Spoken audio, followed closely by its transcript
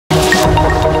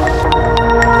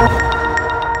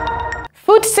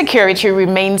security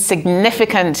remains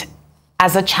significant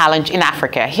as a challenge in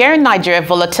Africa. Here in Nigeria,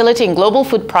 volatility in global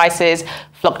food prices,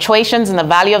 fluctuations in the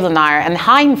value of the naira, and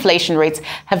high inflation rates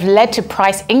have led to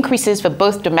price increases for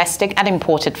both domestic and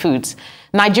imported foods.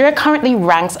 Nigeria currently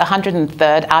ranks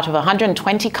 103rd out of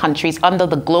 120 countries under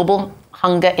the Global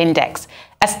Hunger Index.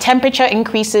 As temperature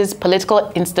increases,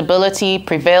 political instability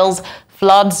prevails,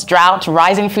 floods, drought,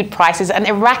 rising food prices, and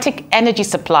erratic energy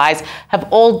supplies have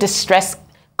all distressed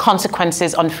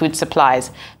consequences on food supplies.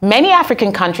 Many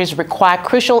African countries require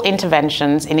crucial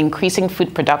interventions in increasing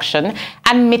food production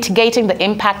and mitigating the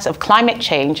impacts of climate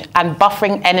change and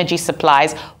buffering energy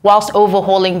supplies, whilst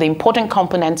overhauling the important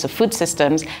components of food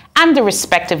systems and the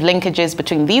respective linkages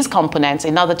between these components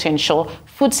in order to ensure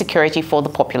food security for the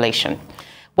population.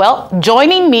 Well,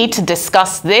 joining me to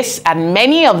discuss this and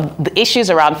many of the issues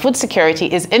around food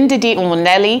security is Ndidi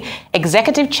Nwuneli,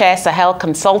 Executive Chair, Sahel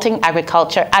Consulting,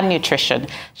 Agriculture and Nutrition.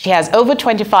 She has over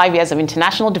 25 years of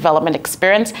international development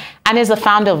experience and is the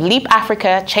founder of Leap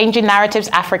Africa, Changing Narratives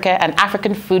Africa, and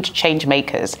African Food Change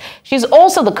Makers. She's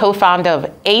also the co-founder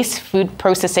of ACE Food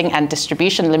Processing and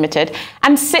Distribution Limited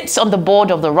and sits on the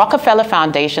board of the Rockefeller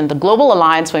Foundation, the Global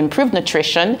Alliance for Improved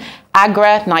Nutrition,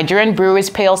 AGRA, Nigerian Breweries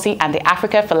PLC, and the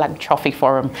Africa Philanthropy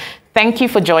Forum. Thank you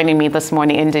for joining me this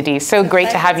morning, Ndidi. So great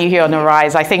to have you here on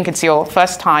Arise. I think it's your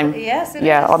first time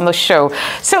on the show.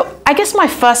 So I guess my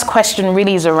first question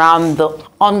really is around the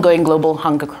ongoing global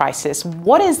hunger crisis.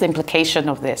 What is the implication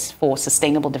of this for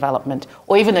sustainable development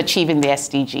or even achieving the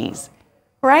SDGs?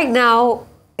 Right now,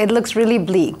 it looks really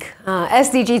bleak.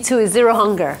 SDG 2 is zero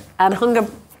hunger, and hunger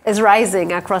is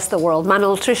rising across the world.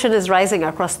 Malnutrition is rising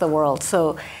across the world.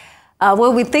 So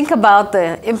when we think about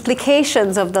the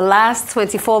implications of the last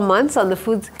 24 months on the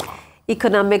food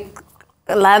economic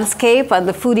landscape and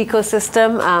the food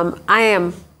ecosystem, I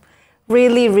am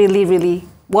really, really, really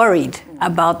worried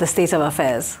about the state of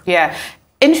affairs. Yeah.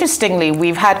 Interestingly,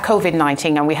 we've had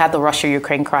COVID-19 and we had the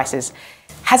Russia-Ukraine crisis.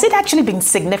 Has it actually been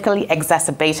significantly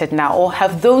exacerbated now, or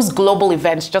have those global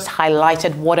events just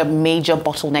highlighted what are major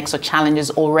bottlenecks or challenges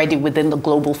already within the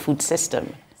global food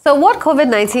system? So what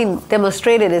COVID-19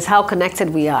 demonstrated is how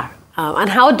connected we are and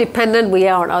how dependent we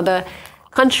are on other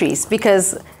countries.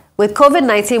 Because with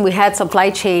COVID-19, we had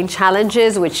supply chain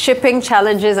challenges with shipping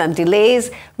challenges and delays,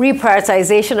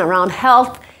 reprioritization around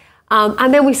health.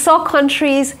 And then we saw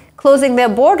countries closing their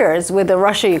borders with the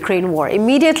Russia-Ukraine war.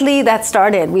 Immediately that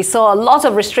started, we saw a lot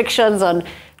of restrictions on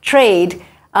trade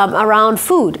around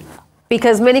food,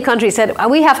 because many countries said,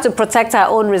 we have to protect our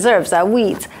own reserves, our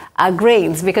wheat, our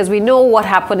grains, because we know what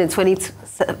happened in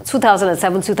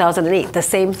 2007, 2008, the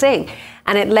same thing.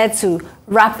 And it led to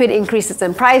rapid increases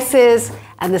in prices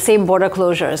and the same border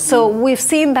closures. So we've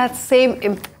seen that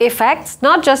same effect,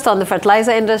 not just on the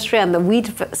fertilizer industry and the wheat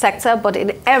sector, but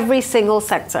in every single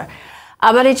sector.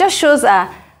 And it just shows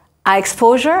our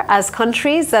exposure as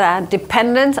countries that are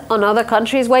dependent on other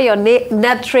countries, where you're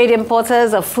net trade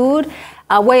importers of food,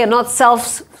 where you're not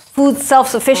food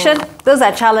self-sufficient. Those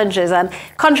are challenges. And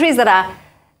countries that are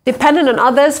dependent on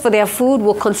others for their food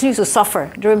will continue to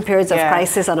suffer during periods of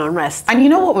crisis and unrest. And you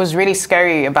know what was really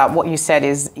scary about what you said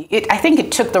is, I think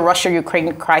it took the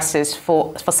Russia-Ukraine crisis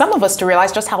for some of us to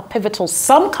realize just how pivotal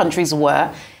some countries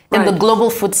were in the global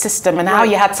food system, and how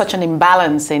you had such an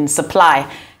imbalance in supply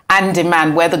and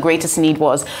demand, where the greatest need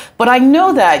was. But I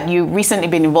know that you've recently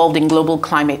been involved in global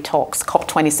climate talks.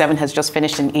 COP27 has just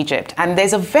finished in Egypt, and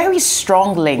there's a very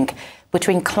strong link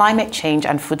between climate change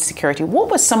and food security.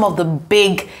 What were some of the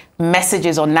big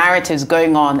messages or narratives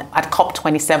going on at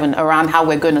COP27 around how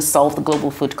we're going to solve the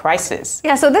global food crisis?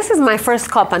 Yeah, so this is my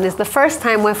first COP, and it's the first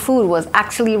time where food was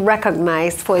actually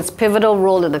recognized for its pivotal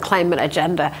role in the climate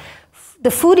agenda. The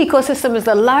food ecosystem is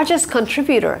the largest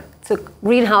contributor to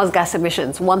greenhouse gas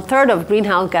emissions, 1/3 of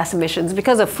greenhouse gas emissions,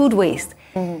 because of food waste.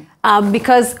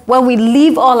 Because when we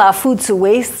leave all our food to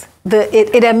waste,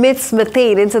 it emits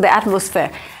methane into the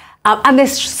atmosphere. And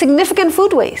there's significant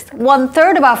food waste,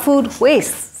 1/3 of our food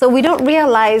waste. So we don't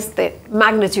realize the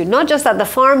magnitude, not just at the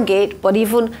farm gate, but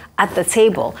even at the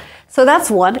table. So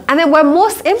that's one. And then we're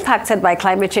most impacted by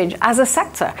climate change as a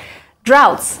sector.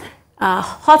 Droughts,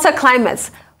 hotter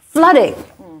climates, flooding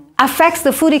affects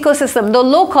the food ecosystem. The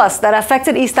low cost that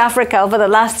affected East Africa over the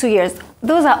last 2 years,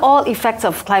 those are all effects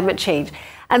of climate change.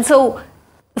 And so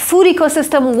the food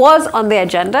ecosystem was on the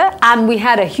agenda, and we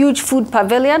had a huge food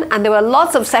pavilion, and there were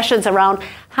lots of sessions around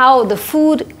how the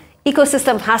food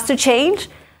ecosystem has to change,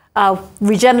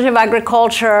 regenerative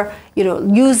agriculture,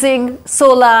 using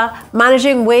solar,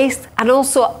 managing waste, and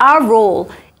also our role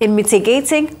in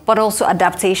mitigating, but also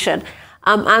adaptation.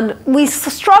 And we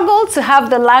struggled to have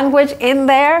the language in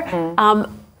there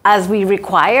as we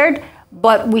required,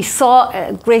 but we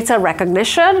saw greater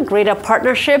recognition, greater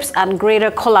partnerships, and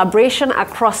greater collaboration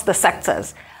across the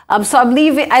sectors. So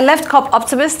I left COP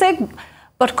optimistic,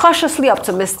 but cautiously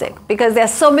optimistic, because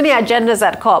there's so many agendas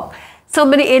at COP, so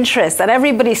many interests, and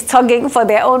everybody's tugging for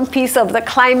their own piece of the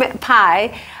climate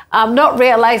pie, not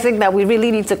realizing that we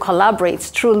really need to collaborate,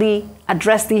 truly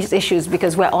address these issues,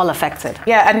 because we're all affected.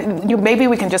 Yeah, and maybe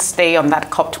we can just stay on that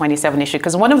COP27 issue,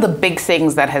 because one of the big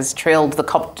things that has trailed the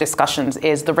COP discussions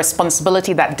is the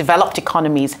responsibility that developed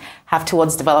economies have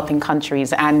towards developing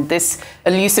countries, and this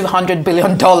elusive $100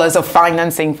 billion of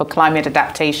financing for climate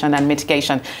adaptation and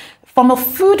mitigation. From a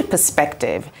food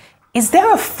perspective, is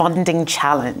there a funding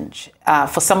challenge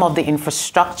for some of the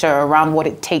infrastructure around what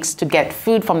it takes to get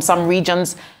food from some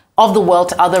regions of the world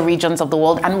to other regions of the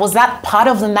world? And was that part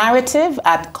of the narrative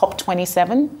at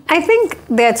COP27? I think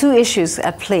there are two issues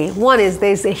at play. One is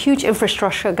there's a huge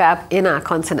infrastructure gap in our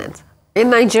continent. In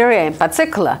Nigeria in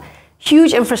particular,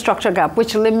 huge infrastructure gap,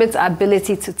 which limits our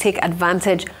ability to take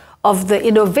advantage of the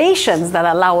innovations that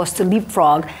allow us to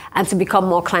leapfrog and to become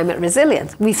more climate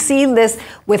resilient. We've seen this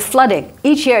with flooding.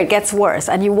 Each year it gets worse,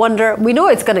 and you wonder, we know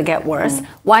it's going to get worse.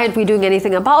 Why aren't we doing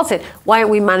anything about it? Why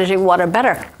aren't we managing water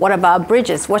better? What about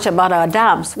bridges? What about our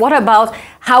dams? What about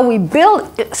how we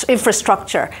build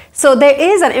infrastructure? So there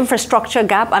is an infrastructure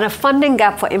gap and a funding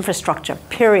gap for infrastructure,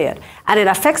 period. And it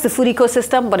affects the food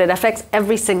ecosystem, but it affects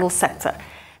every single sector.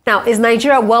 Now, is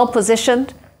Nigeria well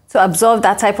positioned to absorb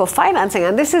that type of financing?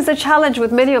 And this is the challenge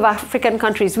with many of African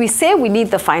countries. We say we need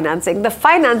the financing. The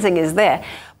financing is there,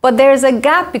 but there is a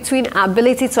gap between our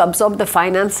ability to absorb the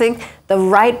financing, the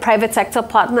right private sector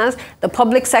partners, the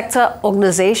public sector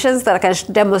organizations that can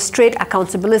demonstrate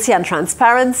accountability and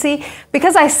transparency.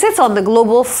 Because I sit on the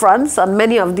global fronts on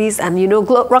many of these, and you know,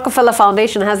 Rockefeller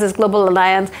Foundation has this Global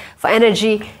Alliance for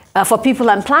Energy for People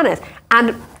and Planet.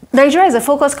 And Nigeria is a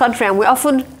focused country, and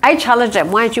I challenge them,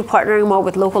 why aren't you partnering more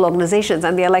with local organizations?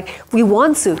 And they're like, we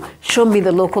want to, show me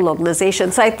the local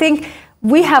organization. So I think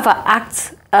we have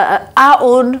our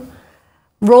own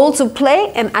role to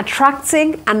play in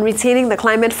attracting and retaining the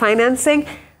climate financing.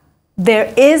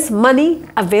 There is money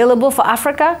available for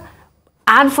Africa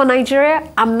and for Nigeria.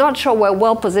 I'm not sure we're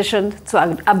well positioned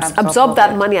to absorb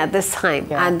that money at this time.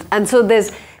 Yeah. And so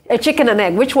there's a chicken and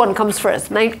egg. Which one comes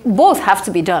first? Now, both have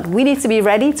to be done. We need to be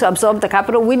ready to absorb the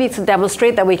capital. We need to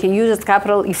demonstrate that we can use this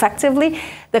capital effectively.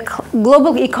 The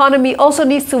global economy also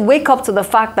needs to wake up to the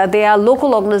fact that there are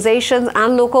local organizations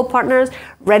and local partners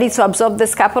ready to absorb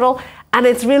this capital. And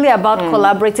it's really about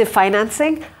collaborative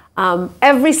financing.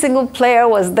 Every single player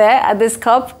was there at this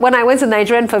COP. When I went to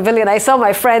Nigerian Pavilion, I saw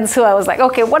my friends who I was like,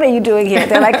 okay, what are you doing here?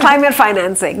 They're like, climate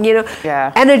financing, you know.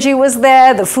 Yeah. Energy was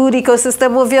there, the food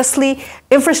ecosystem, obviously.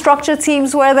 Infrastructure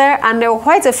teams were there, and there were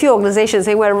quite a few organizations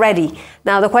saying we're ready.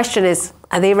 Now, the question is,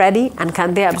 are they ready, and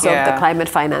can they absorb the climate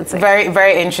financing? Very,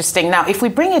 very interesting. Now, if we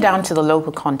bring it down to the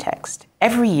local context,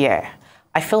 every year,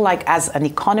 I feel like as an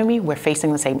economy, we're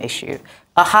facing the same issue.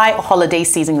 A high holiday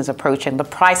season is approaching. The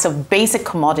price of basic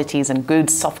commodities and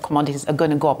goods, soft commodities, are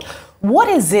going to go up. What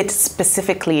is it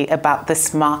specifically about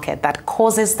this market that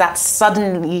causes that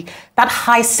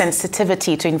high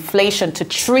sensitivity to inflation to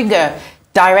trigger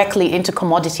directly into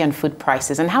commodity and food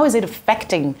prices? And how is it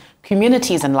affecting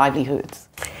communities and livelihoods?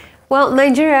 Well,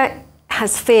 Nigeria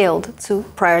has failed to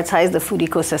prioritize the food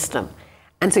ecosystem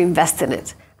and to invest in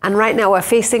it. And right now we're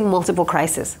facing multiple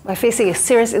crises. We're facing a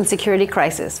serious insecurity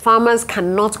crisis. Farmers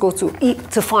cannot go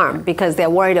to farm because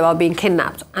they're worried about being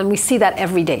kidnapped. And we see that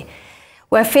every day.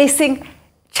 We're facing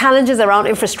challenges around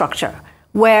infrastructure,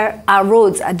 where our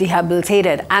roads are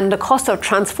rehabilitated and the cost of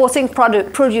transporting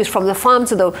produce from the farm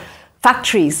to the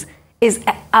factories is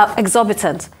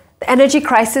exorbitant. The energy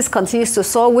crisis continues to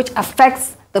soar, which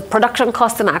affects the production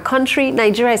cost in our country.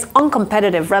 Nigeria is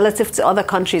uncompetitive relative to other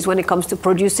countries when it comes to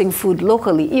producing food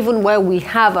locally, even where we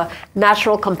have a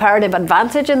natural comparative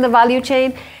advantage in the value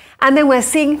chain. And then we're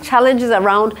seeing challenges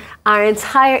around our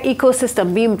entire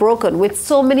ecosystem being broken with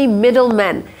so many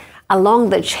middlemen along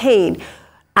the chain.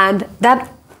 And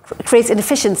that creates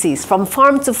inefficiencies from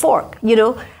farm to fork, you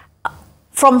know,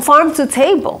 from farm to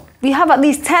table. We have at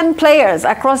least 10 players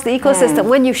across the ecosystem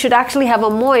when you should actually have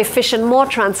a more efficient, more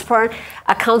transparent,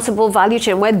 accountable value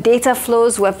chain where data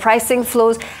flows, where pricing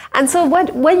flows. And so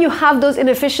when you have those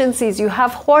inefficiencies, you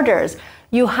have hoarders,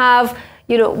 you have,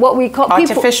 you know, what we call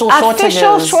artificial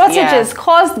shortages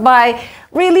caused by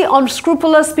really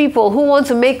unscrupulous people who want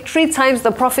to make 3 times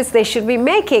the profits they should be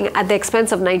making at the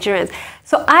expense of Nigerians.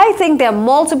 So I think there are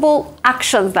multiple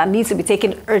actions that need to be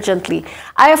taken urgently.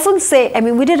 I often say, I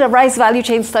mean, we did a rice value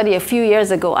chain study a few years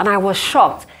ago, and I was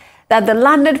shocked that the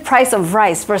landed price of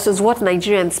rice versus what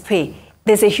Nigerians pay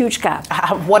there's a huge gap.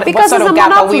 What sort of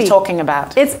gap are we talking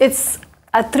about? It's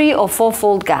a 3- or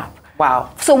 4-fold gap. Wow.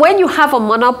 So when you have a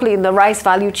monopoly in the rice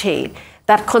value chain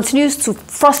that continues to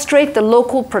frustrate the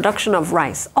local production of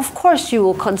rice, of course you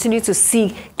will continue to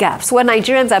see gaps. Where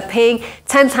Nigerians are paying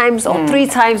 10 times or 3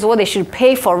 times what they should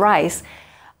pay for rice,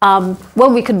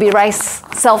 when we could be rice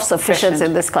self-sufficient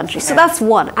in this country. So that's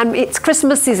one. And it's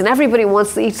Christmas season. Everybody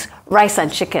wants to eat rice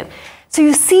and chicken. So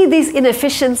you see these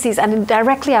inefficiencies, and it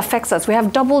directly affects us. We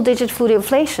have double-digit food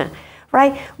inflation,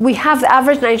 right? We have the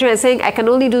average Nigerian saying, I can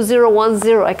only do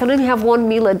 0-1-0. I can only have 1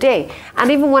 meal a day. And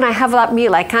even when I have that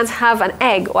meal, I can't have an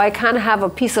egg or I can't have a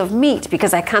piece of meat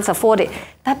because I can't afford it.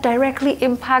 That directly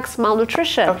impacts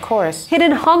malnutrition. Of course.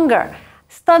 Hidden hunger,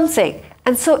 stunting.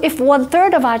 And so if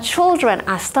 1/3 of our children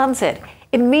are stunted,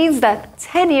 it means that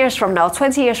 10 years from now,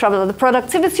 20 years from now, the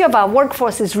productivity of our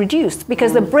workforce is reduced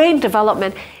because the brain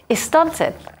development is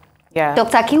stunted. Yeah.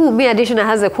 Dr. Akinwumi Adesina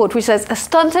has a quote which says, a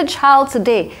stunted child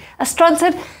today, a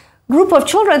stunted group of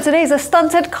children today is a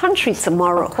stunted country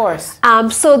tomorrow. Of course.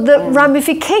 So the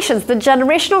ramifications, the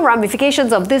generational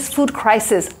ramifications of this food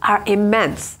crisis are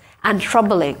immense and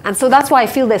troubling. And so that's why I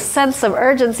feel this sense of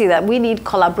urgency that we need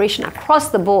collaboration across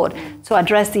the board to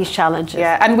address these challenges.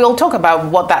 Yeah, and we'll talk about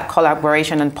what that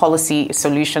collaboration and policy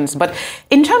solutions. But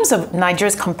in terms of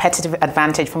Nigeria's competitive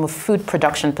advantage from a food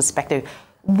production perspective,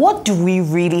 what do we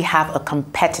really have a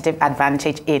competitive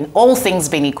advantage in, all things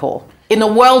being equal? In a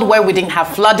world where we didn't have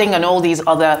flooding and all these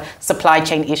other supply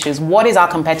chain issues, what is our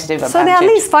competitive advantage? So there are at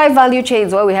least 5 value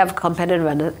chains where we have competitive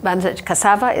advantage.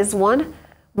 Cassava is one,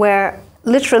 where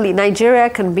literally Nigeria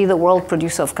can be the world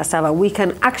producer of cassava. We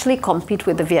can actually compete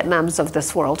with the Vietnams of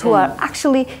this world who are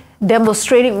actually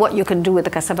demonstrating what you can do with the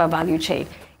cassava value chain.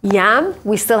 Yam,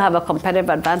 we still have a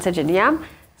competitive advantage in yam.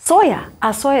 Soya,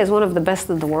 our soya is one of the best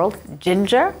in the world.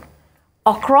 Ginger,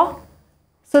 okra.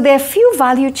 So there are few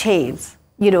value chains,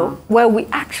 where we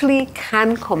actually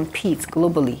can compete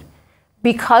globally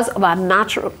because of our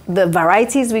the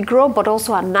varieties we grow, but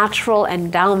also our natural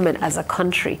endowment as a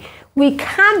country. We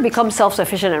can become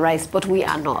self-sufficient in rice, but we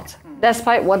are not,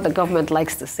 despite what the government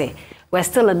likes to say. We're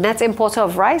still a net importer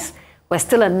of rice. We're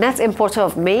still a net importer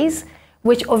of maize,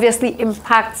 which obviously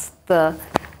impacts the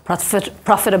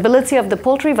profitability of the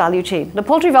poultry value chain. The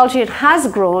poultry value chain has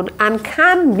grown and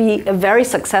can be a very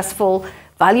successful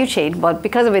value chain, but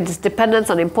because of its dependence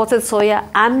on imported soya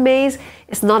and maize,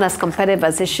 it's not as competitive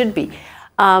as it should be.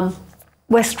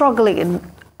 We're struggling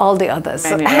in all the others.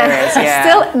 Many areas, yeah.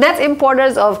 Still net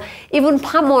importers of even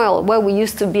palm oil, where we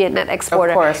used to be a net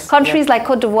exporter. Of course, Countries like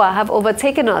Cote d'Ivoire have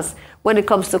overtaken us when it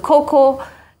comes to cocoa,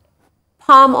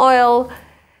 palm oil,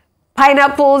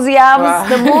 pineapples, yams,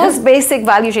 the most basic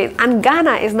value chain. And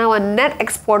Ghana is now a net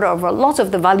exporter of a lot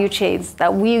of the value chains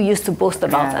that we used to boast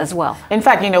about as well. In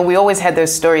fact, we always had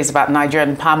those stories about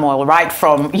Nigerian palm oil right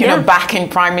from, back in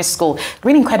primary school.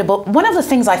 Really incredible. One of the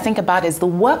things I think about is the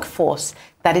workforce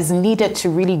that is needed to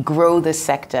really grow this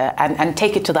sector and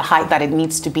take it to the height that it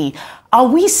needs to be. Are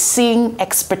we seeing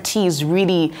expertise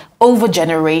really over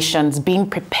generations being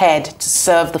prepared to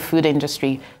serve the food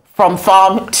industry from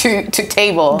farm to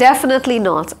table? Definitely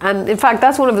not. And in fact,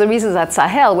 that's one of the reasons at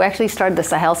Sahel, we actually started the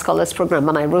Sahel Scholars Program,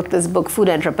 and I wrote this book, Food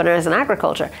Entrepreneurs in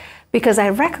Agriculture, because I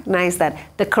recognize that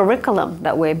the curriculum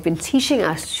that we've been teaching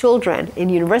our children in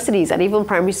universities and even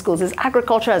primary schools is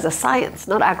agriculture as a science,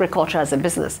 not agriculture as a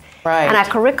business. Right. And our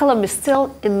curriculum is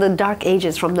still in the dark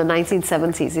ages from the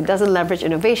 1970s. It doesn't leverage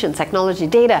innovation, technology,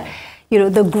 data,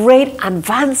 the great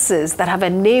advances that have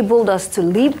enabled us to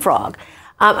leapfrog.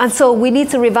 And so we need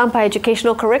to revamp our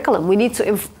educational curriculum. We need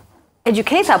to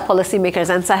educate our policymakers,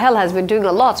 and Sahel has been doing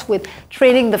a lot with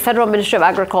training the Federal Ministry of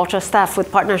Agriculture staff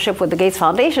with partnership with the Gates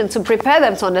Foundation to prepare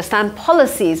them to understand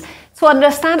policies, to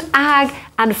understand ag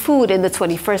and food in the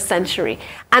 21st century,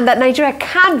 and that Nigeria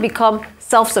can become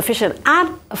self-sufficient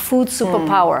and a food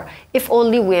superpower if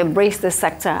only we embrace this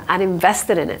sector and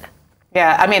invested in it.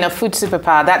 Yeah, a food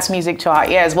superpower, that's music to our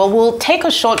ears. Well, we'll take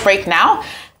a short break now.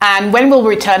 And when we'll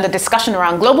return, the discussion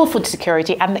around global food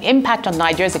security and the impact on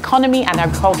Nigeria's economy and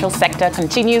agricultural sector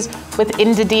continues with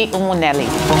Ndidi Nwuneli.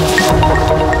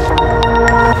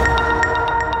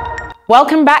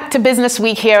 Welcome back to Business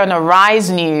Week here on Arise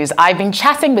News. I've been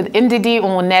chatting with Ndidi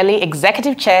Nwuneli,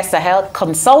 Executive Chair, Sahel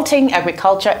Consulting,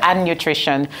 Agriculture and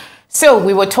Nutrition. So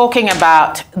we were talking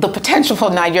about the potential for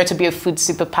Nigeria to be a food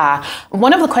superpower.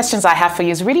 One of the questions I have for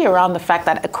you is really around the fact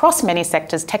that across many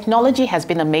sectors, technology has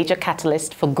been a major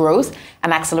catalyst for growth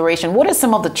and acceleration. What are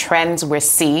some of the trends we're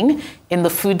seeing in the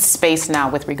food space now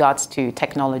with regards to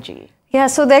technology? Yeah,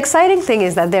 so the exciting thing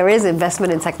is that there is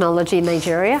investment in technology in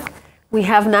Nigeria. We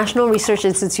have national research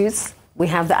institutes We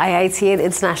have the IITA, the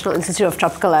International Institute of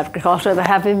Tropical Agriculture, that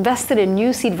have invested in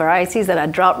new seed varieties that are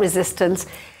drought resistant,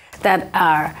 that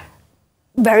are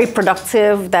very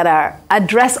productive, that are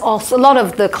address also a lot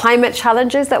of the climate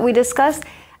challenges that we discussed,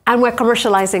 and we're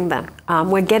commercializing them.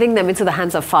 We're getting them into the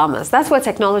hands of farmers. That's where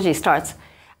technology starts,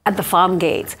 at the farm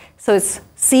gate. So it's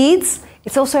seeds,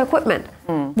 it's also equipment.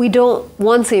 We don't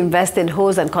want to invest in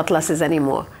hoes and cutlasses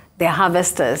anymore. They're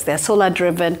harvesters, they're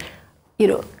solar-driven,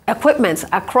 equipment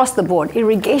across the board,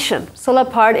 irrigation,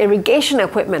 solar-powered irrigation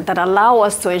equipment that allow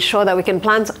us to ensure that we can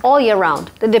plant all year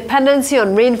round. The dependency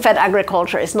on rain-fed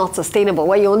agriculture is not sustainable,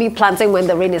 where you're only planting when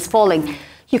the rain is falling.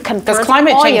 You can plant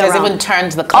climate all change year has round. even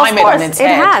turned the climate on its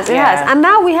head. It has. And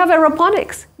now we have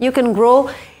aeroponics. You can grow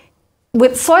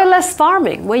with soilless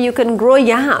farming, where you can grow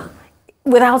yam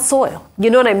without soil.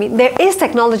 You know what I mean? There is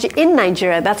technology in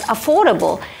Nigeria that's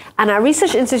affordable, and our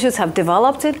research institutes have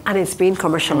developed it, and it's being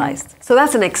commercialized. So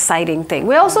that's an exciting thing.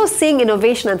 We're also seeing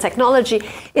innovation and technology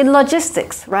in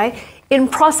logistics, right? In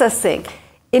processing,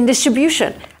 in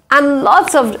distribution, and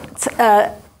lots of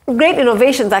great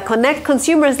innovations that connect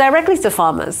consumers directly to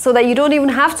farmers, so that you don't even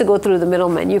have to go through the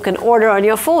middleman. You can order on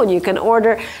your phone. You can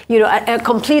order, a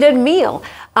completed meal.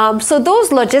 So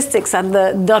those logistics and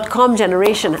the .com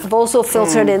generation have also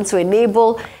filtered in to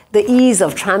enable the ease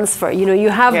of transfer. You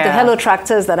have the Hello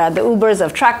Tractors that are the Ubers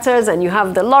of tractors, and you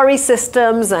have the lorry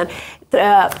systems and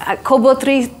Kobo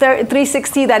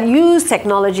 360 that use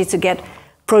technology to get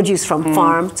produce from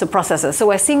farm to processors. So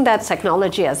we're seeing that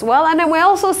technology as well. And then we're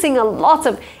also seeing a lot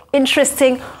of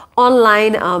interesting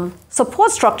online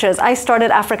support structures. I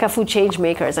started Africa Food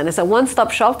Changemakers, and it's a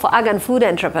one-stop shop for ag and food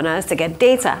entrepreneurs to get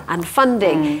data and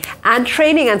funding and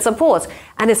training and support.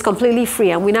 And it's completely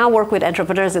free. And we now work with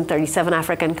entrepreneurs in 37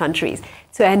 African countries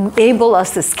to enable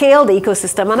us to scale the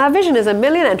ecosystem. And our vision is 1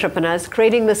 million entrepreneurs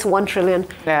creating this $1 trillion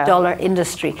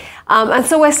industry. And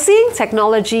so we're seeing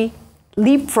technology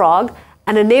leapfrog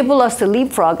and enable us to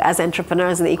leapfrog as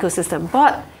entrepreneurs in the ecosystem.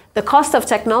 But the cost of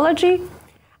technology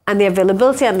and the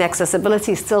availability and the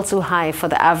accessibility is still too high for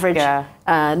the average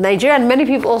Nigerian. And many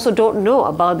people also don't know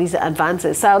about these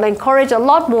advances. So I'll encourage a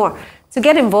lot more to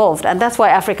get involved. And that's why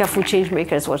Africa Food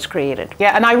Changemakers was created.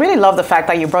 Yeah, and I really love the fact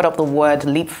that you brought up the word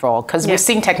leapfrog, because we're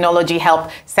seeing technology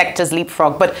help sectors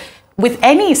leapfrog. But with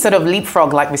any sort of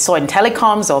leapfrog, like we saw in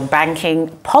telecoms or banking,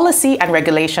 policy and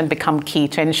regulation become key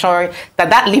to ensure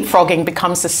that leapfrogging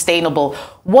becomes sustainable.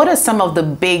 What are some of the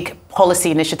big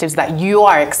policy initiatives that you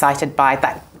are excited by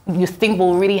that you think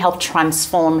will really help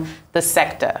transform the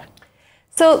sector?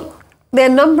 So there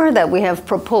are a number that we have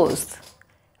proposed.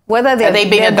 Whether they're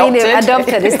being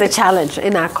adopted is the challenge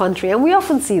in our country. And we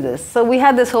often see this. So we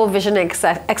had this whole vision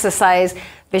exercise,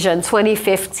 Vision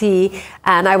 2050,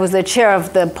 and I was the chair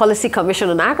of the Policy Commission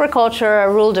on Agriculture,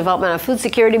 Rural Development and Food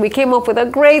Security. We came up with a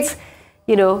great,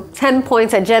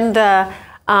 10-point agenda.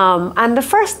 And the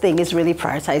first thing is really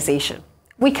prioritization.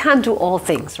 We can't do all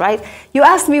things, right? You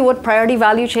asked me what priority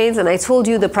value chains, and I told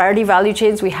you the priority value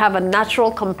chains we have a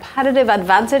natural competitive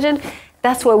advantage in.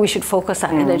 That's where we should focus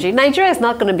our energy. Nigeria is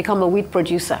not going to become a wheat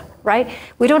producer, right?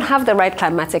 We don't have the right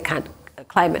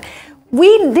climate. We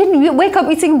didn't wake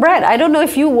up eating bread. I don't know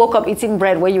if you woke up eating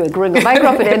bread when you were growing up. I grew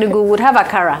up in Enugu, would have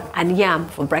akara and yam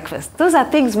for breakfast. Those are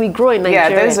things we grow in Nigeria.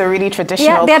 Yeah, those are really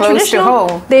traditional, they're close to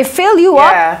home. They fill you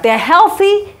up, they're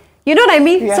healthy. You know what I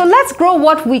mean? Yeah. So let's grow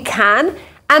what we can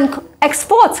and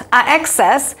export our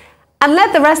excess and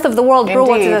let the rest of the world grow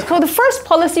what it is. So the first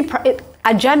policy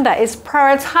agenda is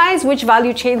prioritize which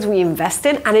value chains we invest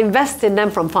in and invest in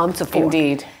them from farm to fork.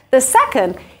 Indeed. The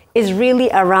second is really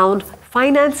around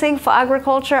financing for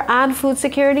agriculture and food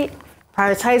security,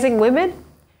 prioritizing women,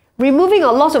 removing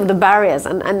a lot of the barriers.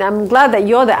 And I'm glad that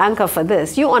you're the anchor for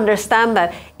this. You understand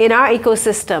that in our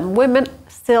ecosystem, women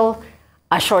still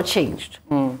are shortchanged,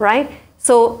 right?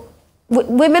 So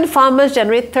women farmers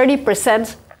generate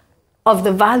 30% of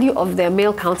the value of their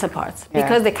male counterparts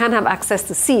because they can't have access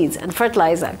to seeds and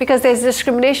fertilizer, because there's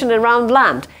discrimination around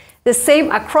land. The same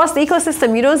across the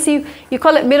ecosystem. You don't see, you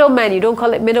call it middlemen, you don't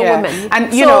call it middlewomen. And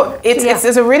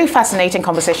it's a really fascinating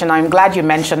conversation. I'm glad you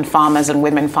mentioned farmers and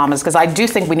women farmers, because I do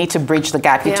think we need to bridge the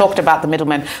gap. You talked about the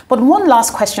middlemen. But one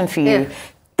last question for you.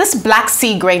 This Black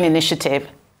Sea Grain Initiative,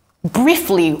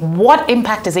 briefly, what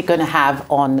impact is it going to have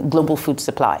on global food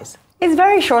supplies? It's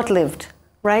very short-lived,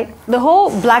 right? The whole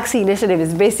Black Sea Initiative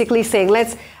is basically saying,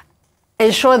 let's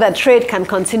ensure that trade can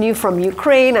continue from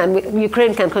Ukraine, and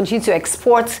Ukraine can continue to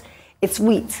export its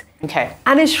wheat. Okay.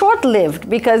 And it's short-lived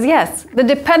because, yes, the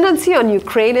dependency on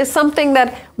Ukraine is something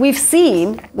that we've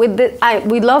seen.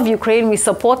 We love Ukraine, we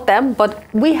support them, but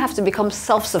we have to become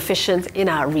self-sufficient in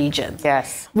our region.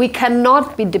 Yes. We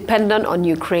cannot be dependent on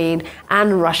Ukraine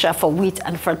and Russia for wheat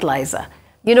and fertilizer.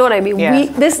 You know what I mean? Yeah.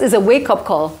 This is a wake-up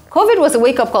call. COVID was a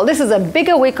wake-up call. This is a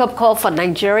bigger wake-up call for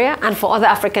Nigeria and for other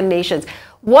African nations.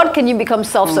 What can you become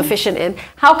self-sufficient in?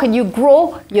 How can you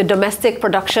grow your domestic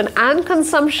production and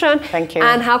consumption? Thank you.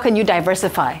 And how can you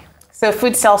diversify? So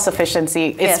food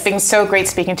self-sufficiency. It's been so great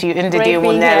speaking to you, Ndidi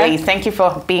Nwuneli. Thank you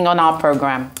for being on our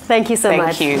program. Thank you so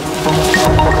much.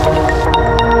 Thank you.